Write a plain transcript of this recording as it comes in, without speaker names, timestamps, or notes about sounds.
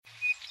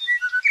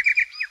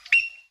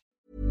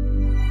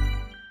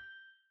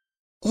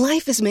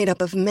Life is made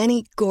up of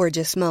many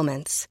gorgeous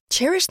moments.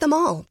 Cherish them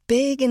all,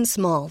 big and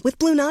small, with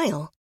Blue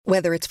Nile.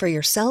 Whether it's for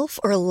yourself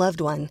or a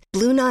loved one,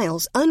 Blue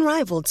Nile's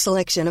unrivaled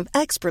selection of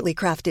expertly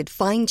crafted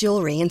fine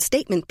jewelry and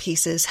statement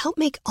pieces help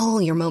make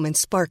all your moments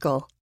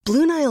sparkle.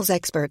 Blue Nile's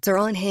experts are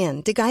on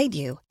hand to guide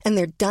you, and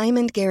their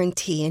diamond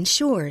guarantee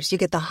ensures you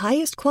get the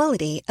highest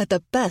quality at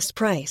the best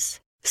price.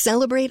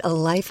 Celebrate a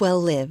life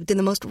well lived in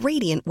the most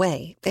radiant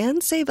way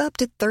and save up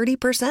to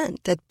 30%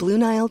 at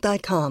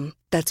BlueNile.com.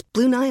 That's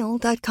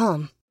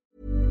BlueNile.com.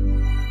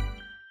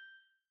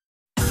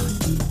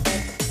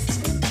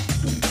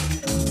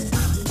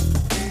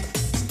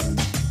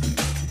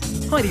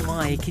 Haere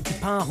mai ki te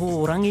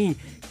pāho rangi,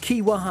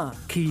 ki waha,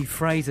 ki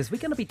phrases. We're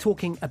going to be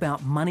talking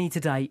about money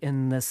today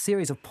in this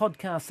series of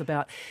podcasts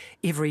about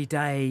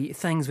everyday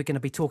things. We're going to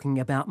be talking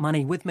about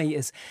money. With me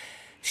is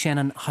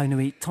Shannon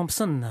Haunui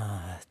Thompson,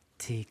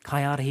 te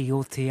kaiarahi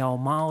o te ao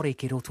Māori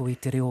ki roto i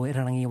te reo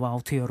Irarangi o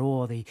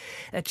Aotearoa,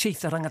 the chief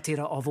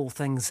rangatira of all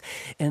things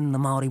in the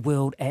Māori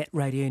world at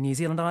Radio New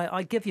Zealand.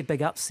 I give you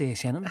big ups there,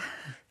 Shannon.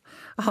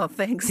 Oh,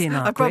 thanks.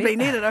 Tēnā I probably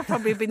koe. need it. I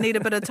probably need a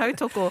bit of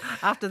tautoko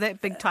after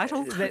that big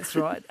title. That's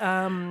right.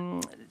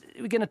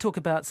 We're going to talk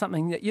about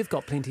something that you've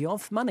got plenty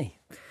of, money.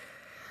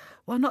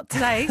 Well, not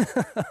today.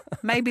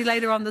 Maybe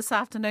later on this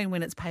afternoon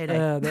when it's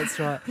payday. That's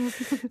right.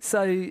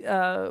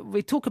 So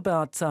we talk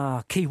about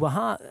ki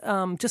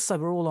waha, just so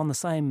we're all on the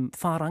same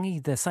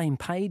whārangi, the same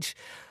page.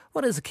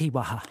 What is a ki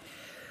waha?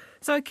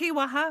 So ki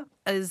waha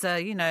is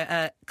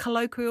a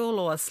colloquial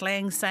or a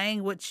slang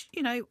saying which,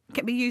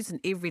 can be used in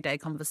everyday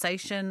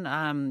conversation.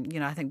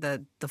 I think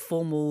the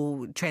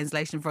formal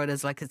translation for it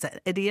is like it's an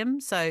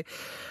idiom. So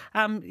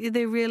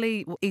they're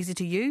really easy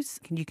to use.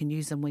 You can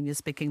use them when you're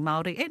speaking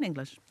Māori and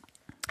English.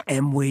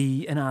 And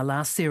we, in our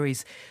last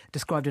series,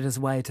 described it as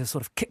a way to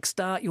sort of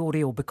kickstart your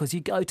reel, because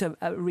you go to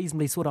a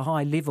reasonably sort of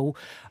high level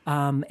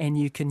and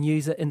you can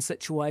use it in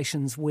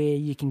situations where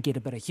you can get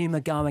a bit of humour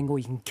going, or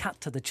you can cut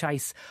to the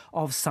chase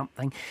of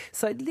something.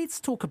 So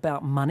let's talk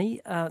about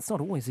money. It's not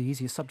always the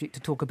easiest subject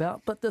to talk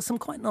about, but there's some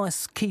quite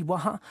nice ki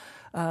waha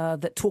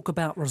that talk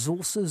about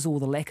resources or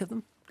the lack of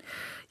them.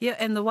 Yeah,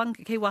 and the one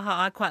ki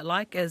waha I quite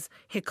like is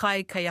he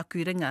kai kei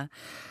aku ringa.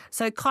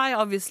 So kai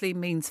obviously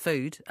means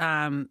food.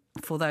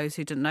 For those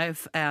who didn't know,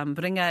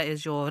 ringa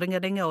is your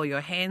ringa or your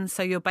hands.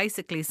 So you're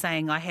basically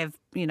saying I have,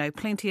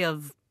 plenty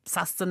of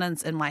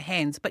sustenance in my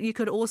hands. But you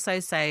could also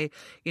say,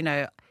 he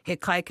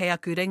kai kei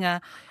aku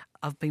ringa,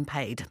 I've been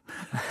paid.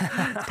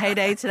 It's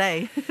payday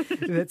today.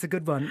 That's a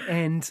good one.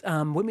 And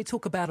when we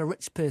talk about a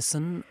rich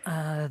person,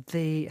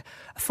 the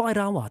whai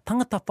rawa,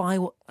 tangata whai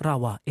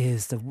rawa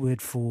is the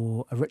word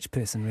for a rich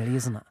person, really,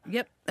 isn't it?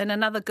 Yep. And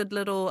another good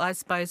little, I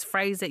suppose,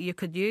 phrase that you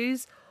could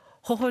use,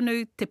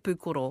 hohonu te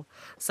pūkoro.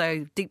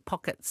 So deep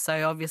pockets.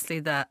 So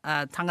obviously the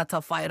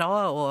tangata whai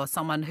rawa, or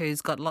someone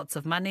who's got lots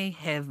of money,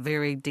 have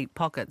very deep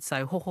pockets.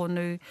 So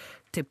hohonu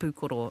te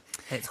pūkoro.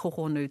 It's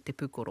hohonu te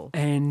pūkoro.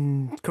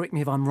 And correct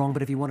me if I'm wrong,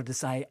 but if you wanted to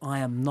say, I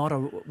am not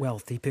a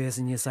wealthy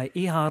person, you say,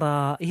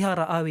 ihara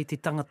au I te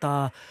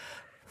tangata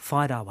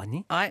whai rawa,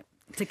 ni? Ai,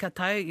 tika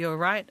tau, you're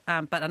right.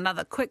 But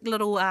another quick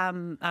little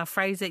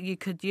phrase that you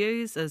could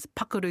use is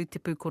pakaru te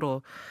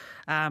pūkoro.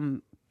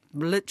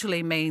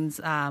 Literally means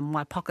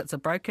my pockets are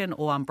broken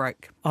or I'm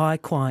broke. I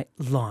quite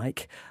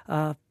like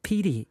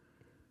pire.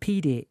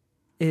 Pire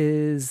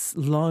is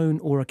loan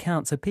or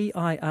account. So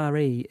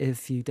P-I-R-E,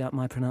 if you doubt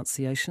my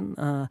pronunciation.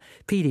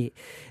 Pire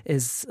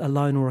is a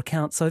loan or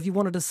account. So if you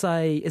wanted to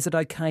say, is it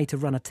okay to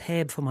run a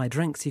tab for my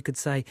drinks, you could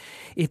say,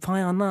 e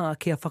pai ana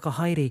kia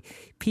whakahaere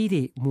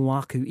pire mo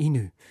aku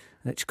inu.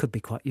 Which could be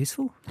quite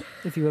useful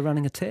if you were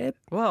running a tab.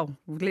 Well,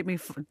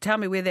 tell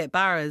me where that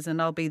bar is and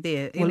I'll be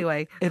there.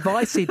 Anyway. Well, if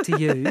I said to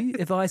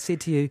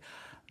you,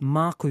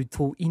 māku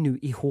tō inu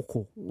I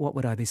hoko, what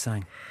would I be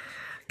saying?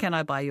 Can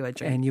I buy you a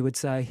drink? And you would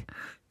say,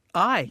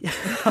 ai,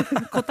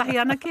 ko tahi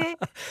anake,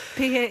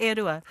 pihe e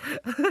rua.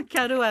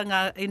 Kia rua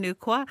ngā inu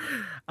koa.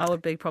 I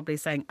would be probably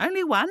saying,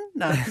 only one?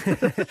 No.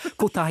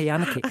 Ko tahi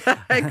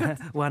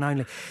anake, one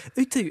only.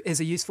 Utu is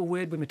a useful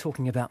word when we're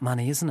talking about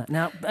money, isn't it?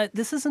 Now,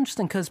 this is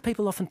interesting because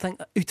people often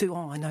think, utu,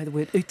 I know the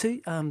word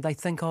utu. They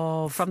think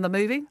of... From the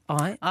movie?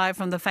 Aye.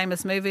 From the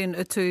famous movie, and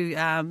utu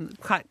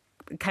quite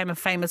became a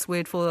famous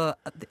word for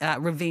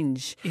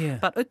revenge. Yeah.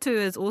 But utu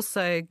is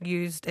also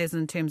used as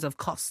in terms of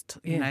cost.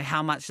 You know,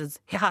 how much is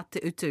he ha te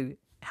utu?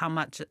 How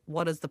much?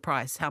 What is the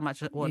price?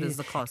 What is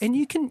the cost? And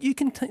you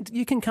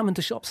can come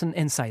into shops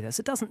and say this.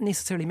 It doesn't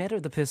necessarily matter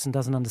if the person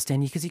doesn't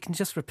understand you, because you can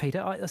just repeat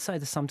it. I say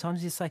this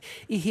sometimes. You say,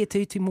 "I he te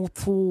utu mō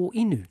tō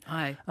inu."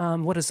 Aye.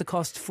 What is the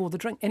cost for the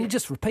drink? And you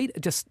just repeat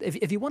it. Just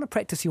if you want to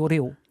practice your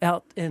reo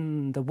out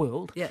in the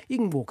world, you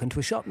can walk into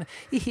a shop.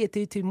 I he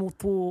te utu mō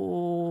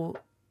tō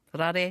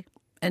rare.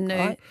 Inu,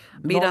 right.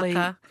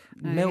 miraka,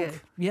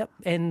 milk, yep,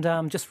 and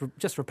just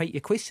repeat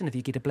your question if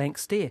you get a blank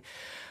stare.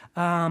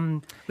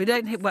 We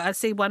don't have, I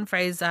see one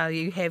phrase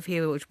you have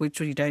here which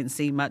you don't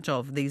see much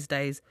of these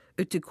days,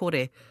 utu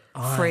kore.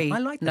 free, I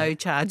like no that.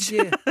 charge.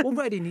 Yeah, well,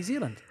 Radio New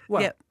Zealand.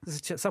 Well, Yep.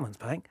 someone's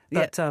paying,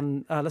 but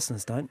our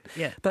listeners don't.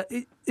 Yeah. But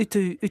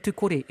utu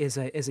kore is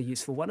a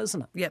useful one,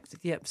 isn't it? Yep.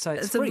 Yep. So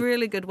it's It's a free.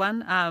 really good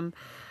one.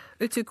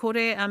 Utu kore,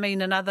 I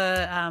mean,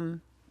 another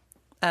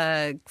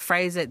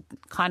phrase that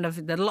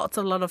there are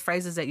a lot of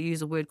phrases that use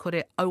the word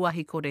kore,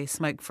 auahi kore,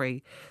 smoke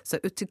free. So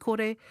utu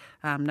kore,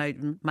 no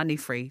money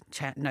free,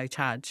 no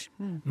charge.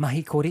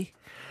 Mahi kore,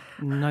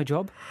 no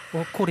job,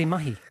 or kore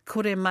mahi.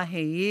 Kore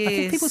mahi, yes. I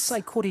think people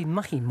say kore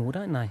mahi more,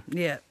 don't they?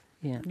 Yeah.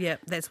 Yeah. Yeah,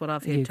 that's what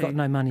I've heard You've too. got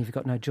no money, you've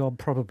got no job,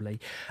 probably.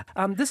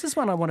 This is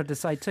one I wanted to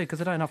say too, because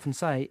I don't often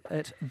say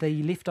it,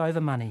 the leftover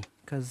money,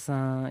 because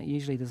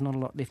usually there's not a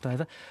lot left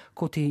over.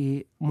 Ko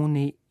te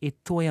mone e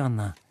toi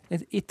ana.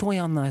 E toi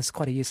ana is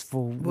quite a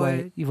useful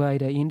way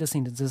to end a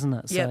sentence, isn't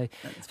it? Yep, So,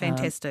 that's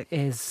fantastic.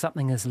 As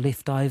something is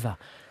left over,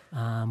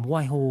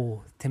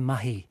 waiho te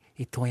mahi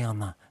e toi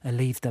ana,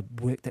 leave the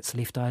work that's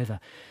left over.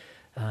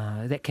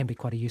 That can be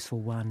quite a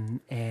useful one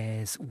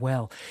as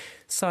well.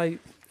 So...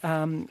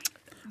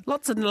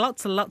 Lots and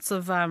lots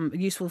of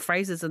useful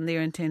phrases in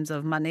there in terms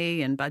of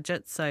money and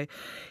budget. So,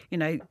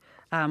 we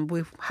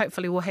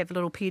hopefully will have a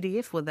little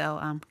PDF with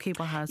our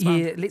kiwaha as well.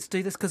 Yeah, let's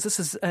do this because this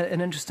is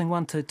an interesting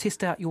one to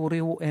test out your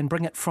reo and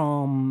bring it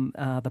from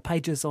the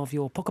pages of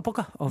your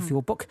poka of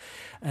your book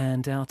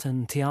and out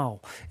in te ao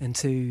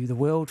into the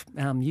world.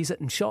 Use it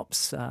in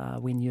shops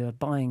when you're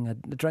buying a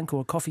drink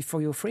or a coffee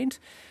for your friend.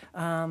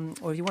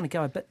 Or if you want to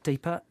go a bit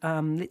deeper,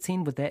 let's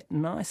end with that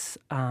nice...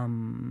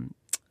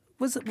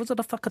 Was it a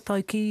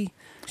whakatauki,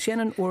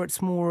 Shannon, or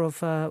it's more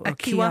of a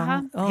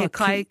kiwaha? He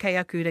kai kei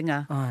aku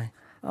ringa. Aye.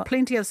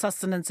 Plenty of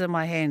sustenance in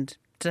my hand.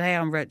 Today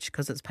I'm rich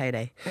because it's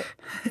payday.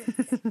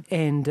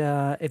 And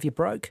if you're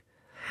broke...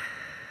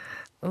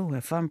 Oh,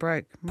 if I'm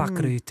broke.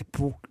 Pakaru te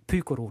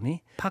pūkoro,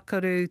 ne?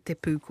 Pakaru te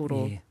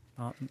pūkoro.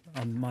 Yeah.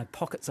 My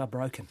pockets are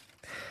broken.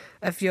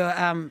 If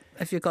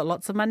you've got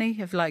lots of money,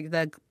 if like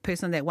the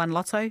person that won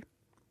lotto,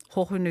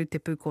 hohunu te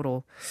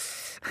pūkoro.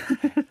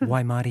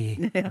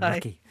 Waimari,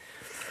 lucky.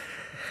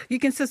 You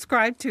can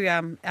subscribe to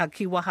our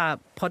Kiwaha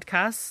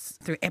podcasts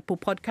through Apple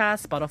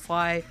Podcasts,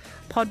 Spotify,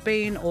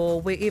 Podbean, or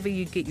wherever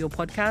you get your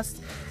podcasts.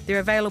 They're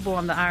available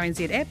on the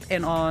RNZ app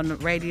and on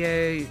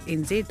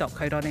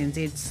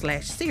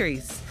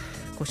radionz.co.nz/series.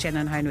 Ko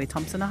Shannon Haunui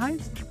Thompson ahau.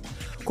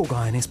 Ko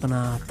Guy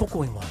Nespana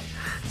toko ingoa.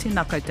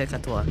 Tēnā koutou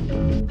katoa.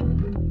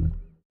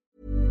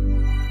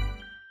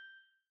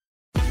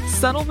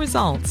 Subtle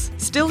results,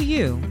 still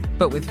you,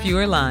 but with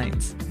fewer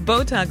lines.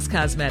 Botox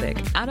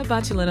Cosmetic, out of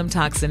botulinum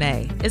toxin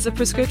A, is a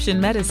prescription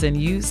medicine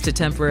used to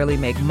temporarily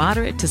make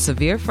moderate to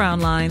severe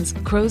frown lines,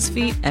 crow's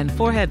feet, and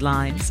forehead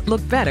lines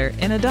look better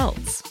in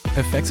adults.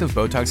 Effects of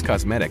Botox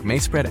Cosmetic may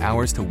spread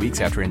hours to weeks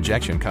after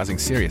injection, causing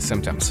serious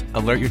symptoms.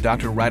 Alert your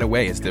doctor right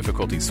away as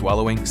difficulty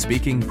swallowing,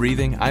 speaking,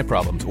 breathing, eye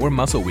problems, or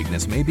muscle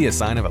weakness may be a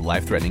sign of a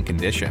life-threatening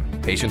condition.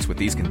 Patients with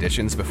these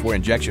conditions before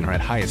injection are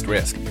at highest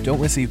risk. Don't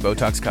receive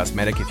Botox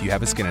Cosmetic if you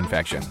have a skin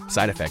infection.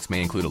 Side effects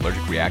may include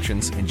allergic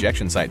reactions,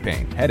 injection site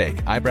pain, headache,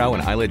 eyebrow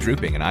and eyelid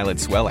drooping, and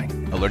eyelid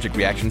swelling. Allergic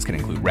reactions can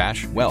include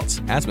rash,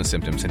 welts, asthma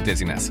symptoms, and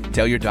dizziness.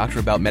 Tell your doctor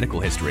about medical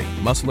history,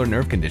 muscle or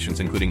nerve conditions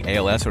including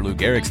ALS or Lou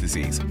Gehrig's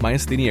disease,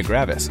 myasthenia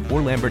gravis,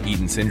 or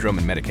Lambert-Eaton syndrome,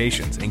 and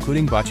medications,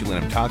 including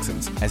botulinum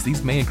toxins, as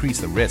these may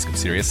increase the risk of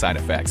serious side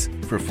effects.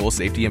 For full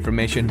safety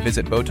information,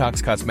 visit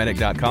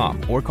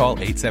BotoxCosmetic.com or call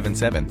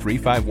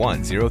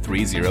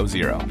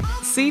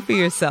 877-351-0300. See for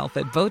yourself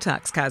at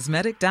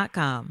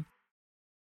BotoxCosmetic.com.